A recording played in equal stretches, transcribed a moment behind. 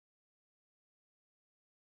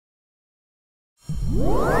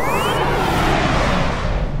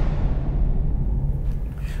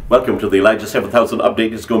Welcome to the Elijah 7000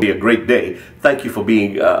 update. It's going to be a great day. Thank you for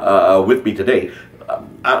being with me today.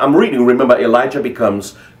 I'm reading, remember, Elijah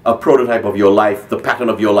becomes a prototype of your life, the pattern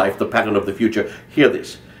of your life, the pattern of the future. Hear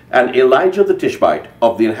this. And Elijah the Tishbite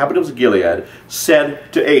of the inhabitants of Gilead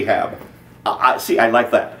said to Ahab, I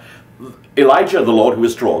like that. Elijah, the Lord who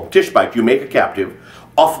is strong, Tishbite, you make a captive,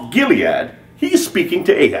 of Gilead, he's speaking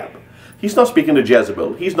to Ahab. He's not speaking to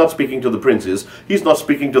Jezebel. He's not speaking to the princes. He's not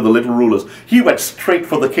speaking to the little rulers. He went straight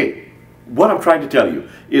for the king. What I'm trying to tell you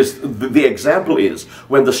is the example is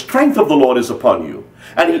when the strength of the Lord is upon you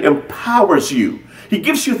and he empowers you, he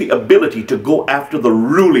gives you the ability to go after the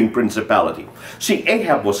ruling principality. See,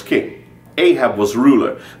 Ahab was king. Ahab was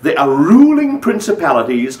ruler. There are ruling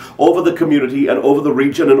principalities over the community and over the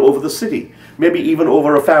region and over the city. Maybe even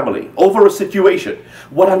over a family, over a situation.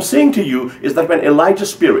 What I'm saying to you is that when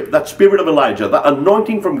Elijah's spirit, that spirit of Elijah, the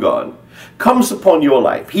anointing from God, comes upon your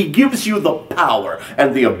life, he gives you the power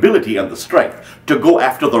and the ability and the strength to go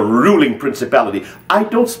after the ruling principality. I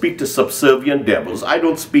don't speak to subservient devils. I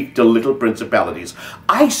don't speak to little principalities.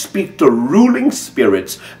 I speak to ruling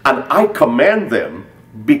spirits and I command them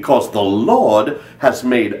because the Lord has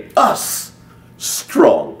made us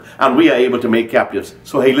strong and we are able to make captives.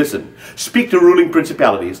 So hey, listen, speak to ruling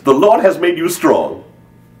principalities. The Lord has made you strong.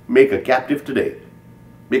 Make a captive today.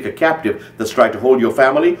 Make a captive that's trying to hold your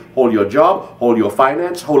family, hold your job, hold your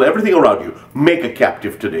finance, hold everything around you. Make a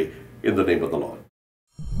captive today in the name of the Lord.